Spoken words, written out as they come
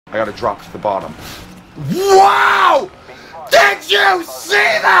I gotta drop to the bottom. Wow! Did you see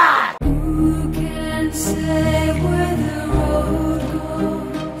that? Who can say where the road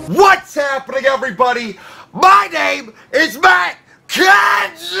goes? What's happening, everybody? My name is Matt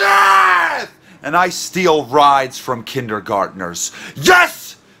KENSETH! And I steal rides from kindergartners.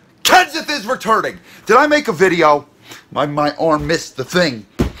 Yes! KENSETH is returning. Did I make a video? My arm missed the thing.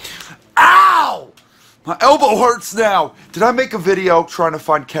 Ow! My elbow hurts now. Did I make a video trying to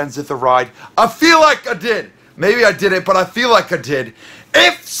find KENSETH a ride? I feel like I did. Maybe I didn't, but I feel like I did.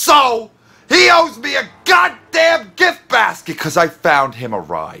 If so, he owes me a goddamn gift basket because I found him a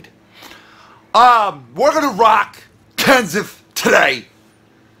ride. We're gonna rock KENSETH today.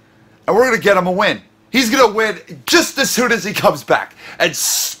 And we're gonna get him a win. He's gonna win just as soon as he comes back. And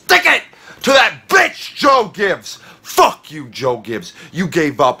stick it to that bitch Joe Gibbs. Fuck you, Joe Gibbs. You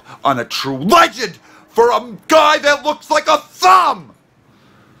gave up on a true legend for a guy that looks like a thumb.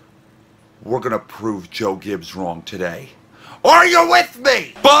 We're gonna prove Joe Gibbs wrong today. Are you with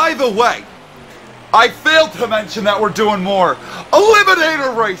me? By the way, I failed to mention that we're doing more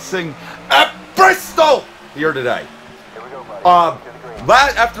Eliminator racing at Bristol here today.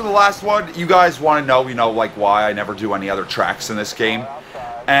 After the last one, you guys want to know, like why I never do any other tracks in this game.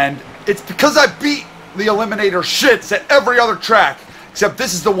 And it's because I beat the Eliminator shits at every other track, except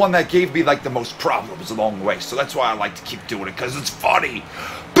this is the one that gave me like the most problems along the way. So that's why I like to keep doing it, because it's funny.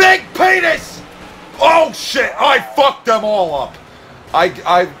 Big penis! Oh shit, I fucked them all up.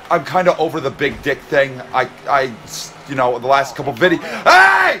 I'm kind of over the big dick thing. The last couple videos.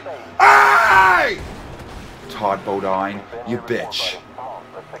 Hey! Hey! Todd Bodine, you bitch.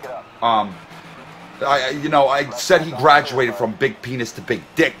 I said he graduated from big penis to big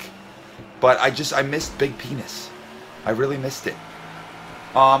dick, but I missed big penis. I really missed it.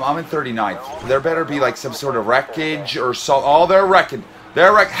 I'm in 39th. There better be like some sort of wreckage or so. Oh, they're wrecking.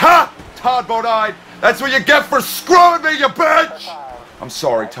 They're wrecking. Ha! Todd Bodine. That's what you get for screwing me, you bitch! I'm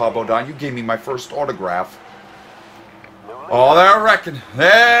sorry, Todd Bodine. You gave me my first autograph. Oh, they're wrecking.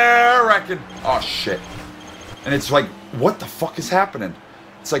 They're wrecking. Oh, shit. And it's like, what the fuck is happening?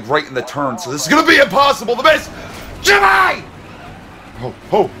 It's like right in the turn, so this is gonna be impossible to miss! Jimmy! Oh,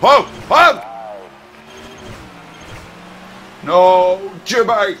 oh, oh, oh! No,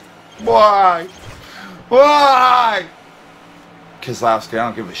 Jimmy! Why? Why? Keselowski, I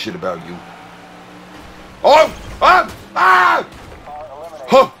don't give a shit about you. Oh! Ah! Ah!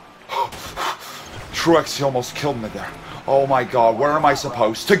 Oh! Truex almost killed me there. Oh my god, where am I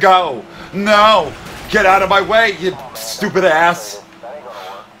supposed to go? No! Get out of my way, you stupid ass!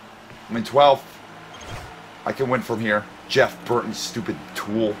 I'm in 12th. I can win from here. Jeff Burton, stupid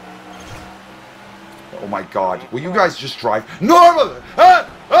tool. Oh my god. Will you guys just drive normally?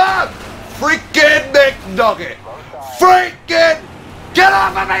 Freaking McNugget! Freaking get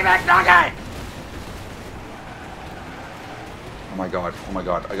off of me, McNugget! Oh my god, oh my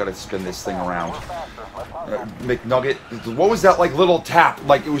god. I gotta spin this thing around. McNugget, what was that like little tap?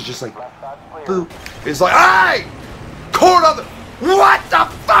 Like it was just like boop. It's like, hey! Corn on the... What the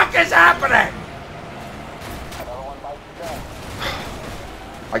fuck is happening?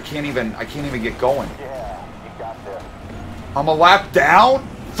 I can't even get going. I'm a lap down?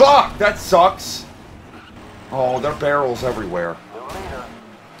 Fuck, that sucks. Oh, there are barrels everywhere.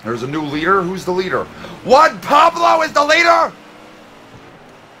 There's a new leader? Who's the leader? Juan Pablo is the leader?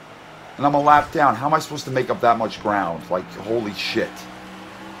 And I'm a lap down. How am I supposed to make up that much ground? Like, holy shit.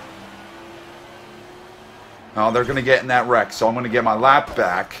 Oh, they're going to get in that wreck, so I'm going to get my lap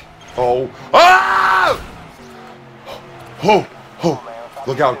back. Oh. Ah! Oh. Oh.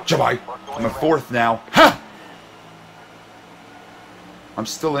 Look out, Jimmy. I'm in 4th now. Ha! I'm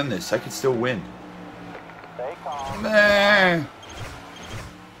still in this. I can still win. Man.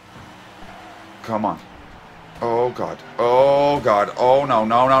 Come on. Oh, God. Oh, God. Oh, no,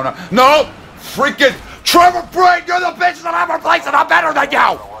 no, no, no. No! Freaking Trevor Brain, you're the bitch that I'm replacing. I'm better than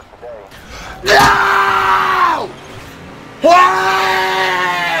you! No!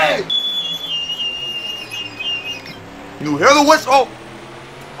 Why? You hear the whistle?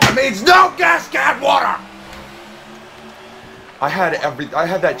 That means no gas can water. I had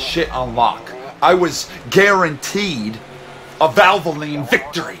that shit on lock. I was guaranteed a Valvoline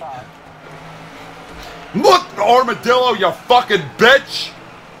victory. Look, armadillo, you fucking bitch!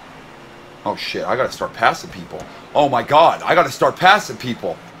 Oh shit, I gotta start passing people. Oh my god, I gotta start passing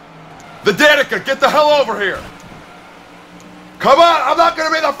people. The Danica, get the hell over here! Come on, I'm not gonna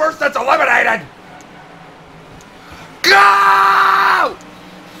be the first that's eliminated! Go!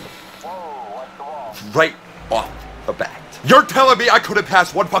 Right off the bat. You're telling me I couldn't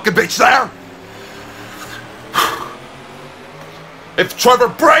pass one fucking bitch there? If Trevor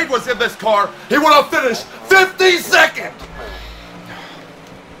Braid was in this car, he would have finished 52nd!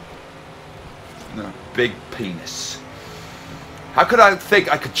 No, big penis. How could I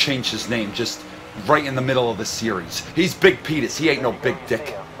think I could change his name just right in the middle of the series? He's Big Penis. He ain't no big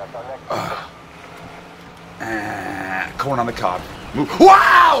dick. Corn on the cob. Move.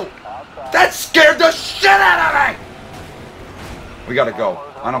 Wow! That scared the shit out of me! We gotta go.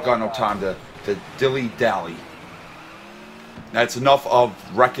 I don't got no time to dilly-dally. That's enough of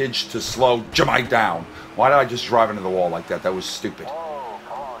wreckage to slow Jemai down. Why did I just drive into the wall like that? That was stupid.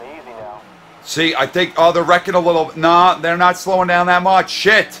 See, I think, oh, they're wrecking a little. Nah, they're not slowing down that much.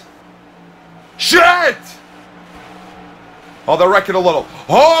 Shit! Shit! Oh, they're wrecking a little.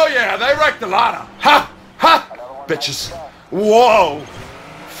 Oh, yeah, they wrecked a lot of. Ha! Ha! Bitches. Whoa!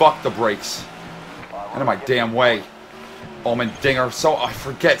 Fuck the brakes. Out of my damn way. Almond Dinger. So, I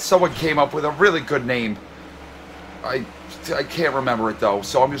forget. Someone came up with a really good name. I can't remember it, though.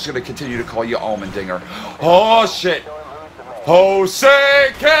 So, I'm just going to continue to call you Almond Dinger. Oh, shit.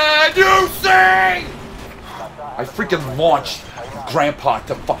 Jose, can you see? I freaking launched Grandpa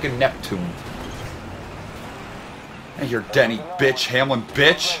to fucking Neptune. Hey, here, Denny, bitch. Hamlin,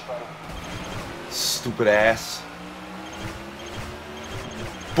 bitch. Stupid ass.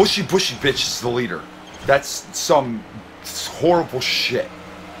 Bushy bitch is the leader. That's some horrible shit.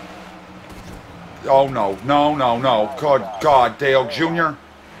 Oh, no. No. Good God, Dale Jr.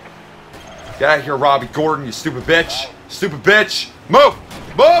 Get out of here, Robbie Gordon, you stupid bitch. Stupid bitch. Move!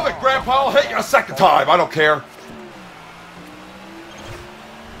 Move it, Grandpa. I'll hit you a second time. I don't care.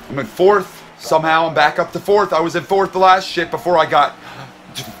 I'm in fourth. Somehow I'm back up to fourth. I was in fourth the last shit before I got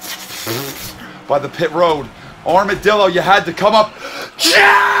by the pit road. Armadillo, you had to come up.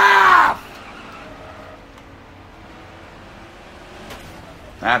 Yeah!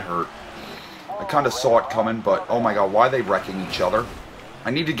 That hurt. I kind of saw it coming, but oh my god, why are they wrecking each other?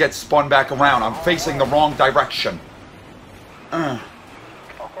 I need to get spun back around. I'm facing the wrong direction.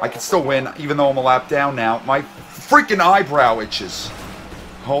 I can still win, even though I'm a lap down now. My freaking eyebrow itches.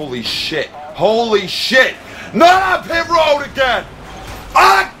 Holy shit. Holy shit! Not on pit road again!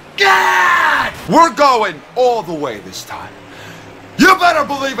 Again! We're going all the way this time. You better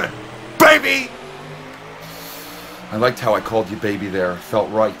believe it, baby! I liked how I called you baby there. Felt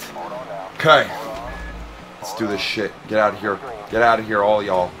right. Okay. Let's do this shit. Get out of here. Get out of here, all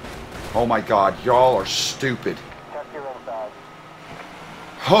y'all. Oh my god, y'all are stupid.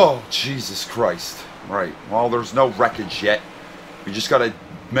 Oh, Jesus Christ. Right. Well, there's no wreckage yet. We just gotta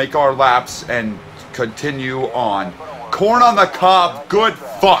make our laps and continue on. Corn on the cob. Good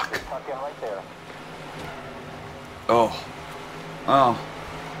fuck. Oh.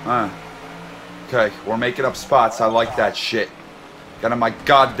 Okay, we're making up spots. I like that shit. Get out of my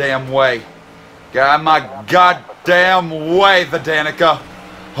goddamn way. Get out of my goddamn way, the Danica.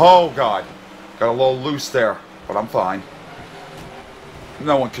 Oh, God. Got a little loose there, but I'm fine.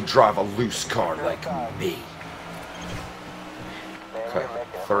 No one can drive a loose car like me. Okay,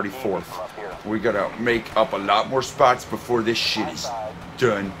 34th. We gotta make up a lot more spots before this shit is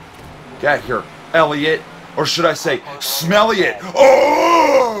done. Get out here, Elliot. Or should I say, Smelly it.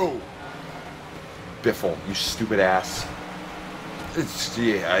 Oh! Biffle, you stupid ass.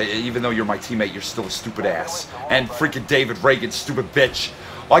 Yeah, even though you're my teammate, you're still a stupid ass. And freaking David Reagan, stupid bitch.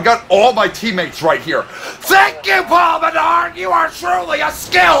 I got all my teammates right here. Thank you, Paul Menard. You are truly a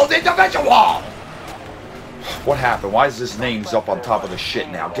skilled individual. What happened? Why is his name's up on top of the shit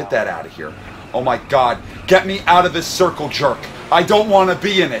now? Get that out of here. Oh my god. Get me out of this circle jerk. I don't want to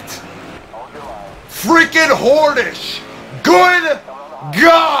be in it. Freaking Hordish. Good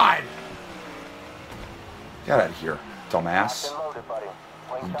God. Get out of here, dumbass.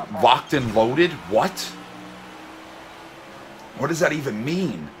 Locked and loaded? What? What does that even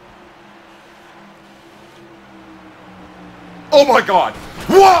mean? Oh my god!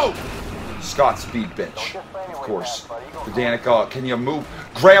 Whoa! Scott Speed, bitch. Of course. The Danica, can you move?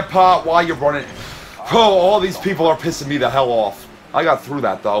 Grandpa, why you running? Oh, all these people are pissing me the hell off. I got through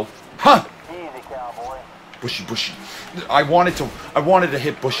that though. Huh! Bushy. I wanted to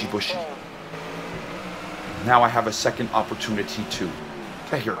hit Bushy. Now I have a second opportunity too.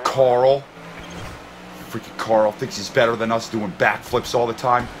 Get here, Carl. Freaking Carl thinks he's better than us doing backflips all the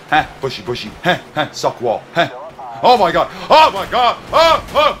time. Huh? Bushy. Huh? Suck wall. Huh? Oh my god.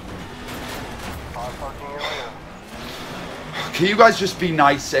 Oh! Can you guys just be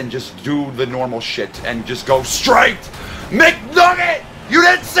nice and just do the normal shit and just go straight? McNugget! You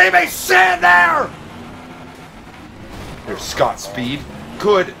didn't see me stand there! Here's Scott Speed.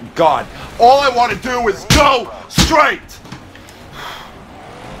 Good God. All I want to do is go straight!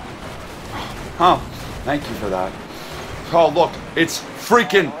 Oh, thank you for that. Oh, look, it's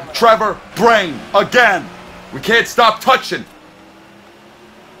freaking Trevor Brain again. We can't stop touching.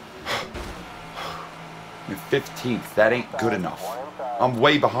 In 15th, that ain't good enough. I'm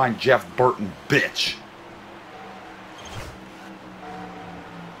way behind Jeff Burton, bitch.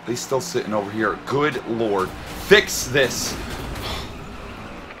 They still sitting over here. Good Lord. Fix this.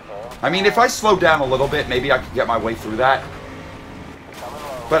 I mean, if I slow down a little bit, maybe I could get my way through that.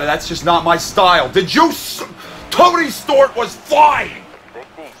 But that's just not my style. Did you... Tony Stewart was flying!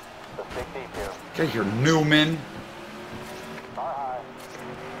 Get here, Newman.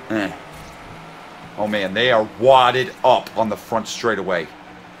 Oh man, they are wadded up on the front straightaway.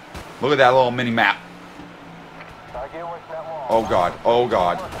 Look at that little mini map. Oh god, oh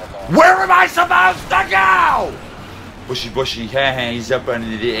god. Where am I supposed to go? Bushy, bushy, he's up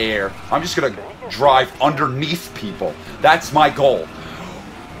into the air. I'm just gonna drive underneath people. That's my goal.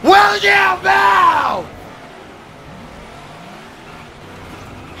 Will you move?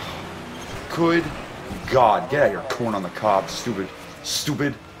 Good God, get out of here, corn on the cob, stupid,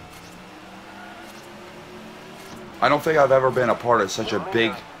 stupid. I don't think I've ever been a part of such a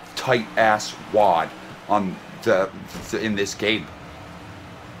big, tight-ass wad on in this game.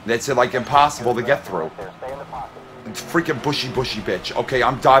 It's like impossible to get through. It's freaking bushy, bushy bitch. Okay,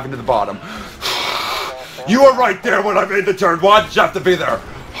 I'm diving to the bottom. You were right there when I made the turn. Why'd you have to be there?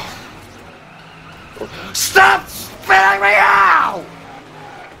 Stop spitting me out!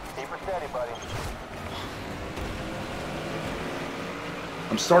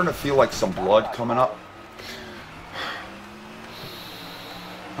 I'm starting to feel like some blood coming up.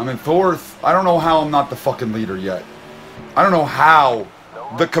 I'm in 4th. I don't know how I'm not the fucking leader yet. I don't know how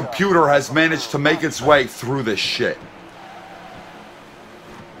the computer has managed to make its way through this shit.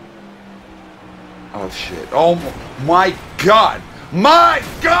 Oh shit. Oh my god. My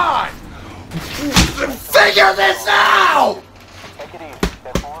god! Figure this out!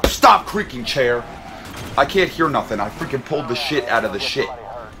 Stop creaking, chair. I can't hear nothing. I freaking pulled the shit out of the shit.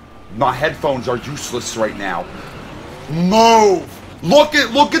 My headphones are useless right now. Move! Look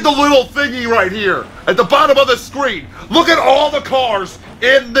at the little thingy right here at the bottom of the screen. Look at all the cars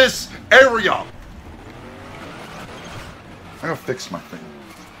in this area. I'm gonna fix my thing.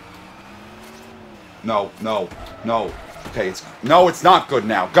 No, no, no. Okay, it's not good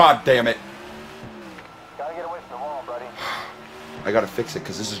now. God damn it. Gotta get away from the wall, buddy. I gotta fix it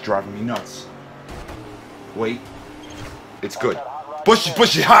because this is driving me nuts. Wait. It's good. Bushy,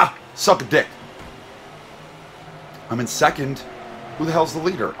 bushy, ha! Suck a dick. I'm in 2nd. Who the hell's the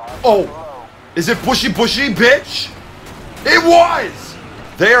leader? Oh! Is it Bushy, bushy, bitch? It was!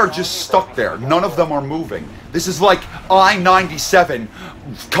 They are just stuck there. None of them are moving. This is like I-97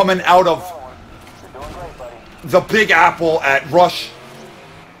 coming out of the Big Apple at rush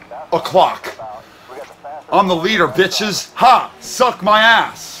o'clock. I'm the leader, bitches. Ha! Suck my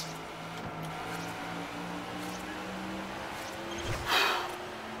ass.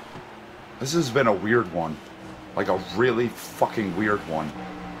 This has been a weird one. Like a really fucking weird one.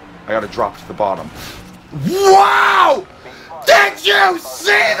 I gotta drop to the bottom. Wow! Did you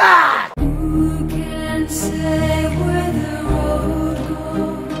see that? Who can say where the road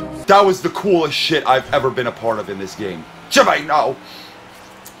goes? That was the coolest shit I've ever been a part of in this game. Jimmy, no!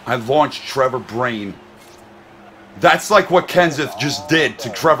 I launched Trevor Brain. That's like what KENSETH just did to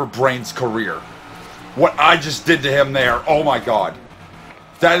Trevor Brain's career. What I just did to him there, oh my god.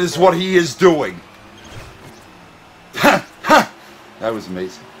 That is what he is doing. Ha! Ha! That was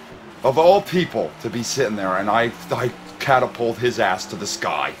amazing. Of all people to be sitting there and I catapult his ass to the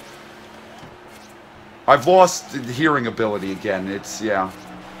sky. I've lost hearing ability again. It's, yeah.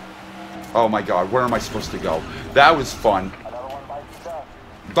 Oh my god, where am I supposed to go? That was fun.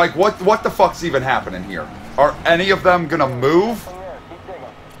 Like, what the fuck's even happening here? Are any of them gonna move?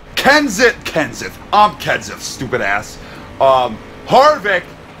 KENSETH. I'm KENSETH, stupid ass. Harvick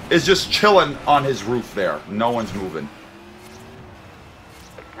is just chilling on his roof there. No one's moving.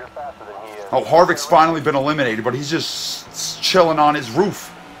 Oh, Harvick's finally been eliminated, but he's just chilling on his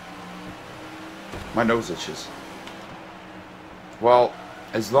roof. My nose itches. Well,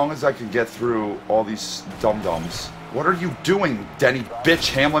 as long as I can get through all these dum-dums. What are you doing, Denny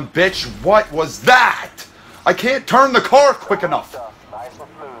bitch, Hamlin bitch? What was that? I can't turn the car quick enough.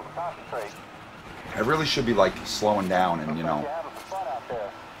 I really should be, like, slowing down and, you know,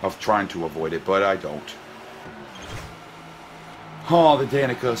 of trying to avoid it, but I don't. Oh, the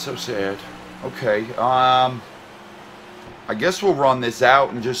Danica, so sad. Okay, I guess we'll run this out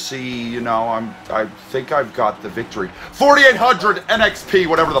and just see, you know, I think I've got the victory. 4800 NXP,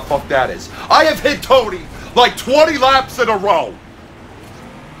 whatever the fuck that is. I have hit Tony like 20 laps in a row.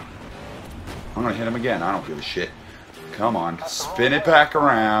 I'm gonna hit him again, I don't give a shit. Come on, spin it back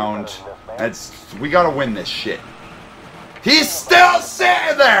around. We gotta win this shit. He's still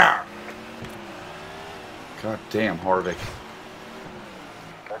sitting there! God damn, Harvick.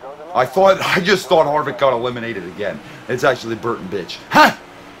 I just thought Harvick got eliminated again. It's actually Burton bitch. Ha!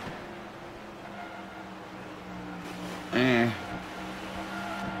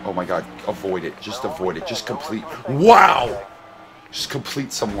 Oh my god, avoid it. Just avoid it. Just complete. Wow! Just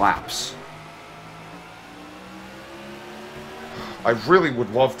complete some laps. I really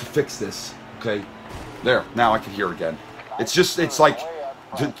would love to fix this. Okay. There. Now I can hear again. It's like,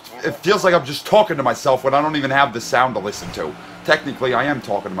 it feels like I'm just talking to myself when I don't even have the sound to listen to. Technically, I am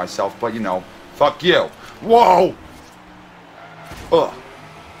talking to myself, but you know, fuck you. Whoa! Ugh.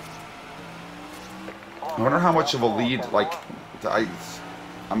 I wonder how much of a lead, like, I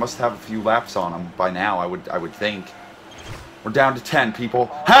must have a few laps on him by now, I would think. We're down to 10, people.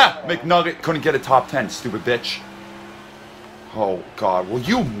 Ha! McNugget couldn't get a top 10, stupid bitch. Oh, God, will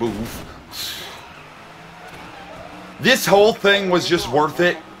you move? This whole thing was just worth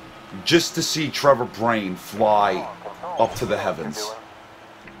it just to see Trevor Brain fly up to the heavens.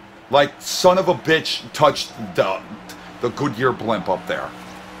 Like, son of a bitch touched the Goodyear blimp up there.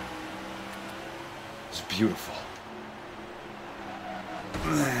 It's beautiful.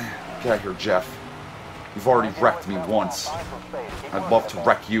 Get out here, Jeff. You've already wrecked me once. I'd love to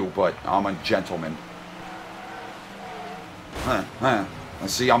wreck you, but I'm a gentleman.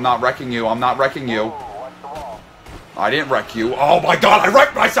 See, I'm not wrecking you. I'm not wrecking you. I didn't wreck you. Oh my god, I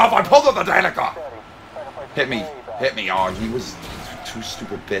wrecked myself! I pulled up the Danica! Hit me. Hit me. Oh, he was too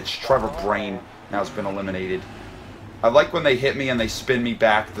stupid bitch. Trevor Brain now has been eliminated. I like when they hit me and they spin me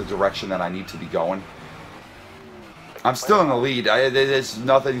back the direction that I need to be going. I'm still in the lead.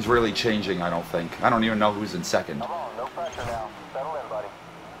 Nothing's really changing, I don't think. I don't even know who's in second. Come on, no pressure now. Settle in, buddy.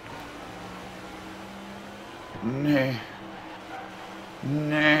 Nay.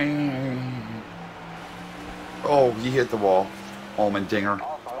 Oh, he hit the wall. Almond Dinger.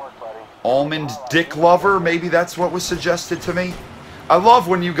 Awesome work, buddy. Almond Dick Lover? Maybe that's what was suggested to me. I love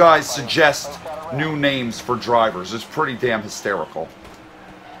when you guys suggest new names for drivers. It's pretty damn hysterical.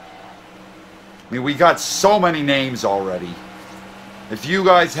 I mean, we got so many names already. If you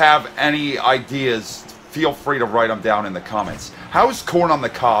guys have any ideas, feel free to write them down in the comments. How's Corn on the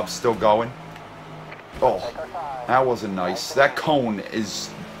Cob still going? Oh, that wasn't nice. That cone is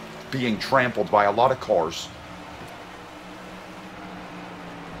being trampled by a lot of cars.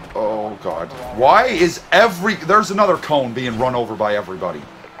 Oh, God. Why is there's another cone being run over by everybody.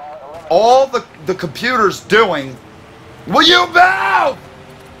 All the computer's doing, will you move?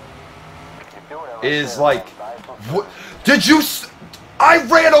 Is like, what, did you, I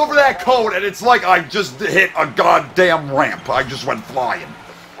ran over that cone and it's like I just hit a goddamn ramp. I just went flying.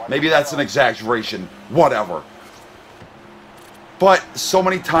 Maybe that's an exaggeration. Whatever. But so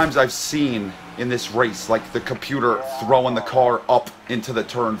many times I've seen in this race, like the computer throwing the car up into the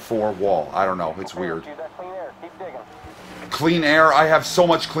turn 4 wall. I don't know. It's weird. Clean air. I have so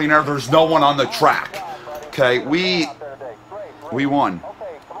much clean air. There's no one on the track. Okay, we won.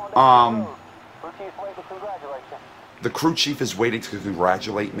 The crew chief is waiting to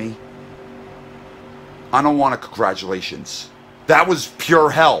congratulate me. I don't want a congratulations. That was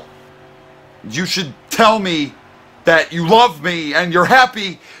pure hell. You should tell me that you love me and you're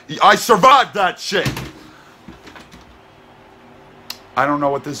happy I survived that shit. I don't know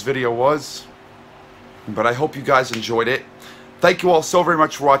what this video was, but I hope you guys enjoyed it. Thank you all so very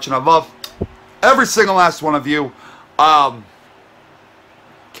much for watching. I love every single last one of you.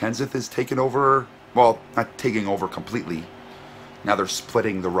 KENSETH is taking over. Well, not taking over completely. Now they're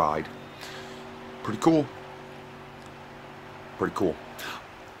splitting the ride. Pretty cool. Pretty cool.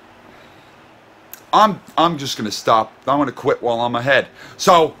 I'm just gonna stop. I'm gonna quit while I'm ahead.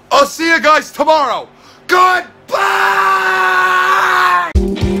 So I'll see you guys tomorrow. Goodbye!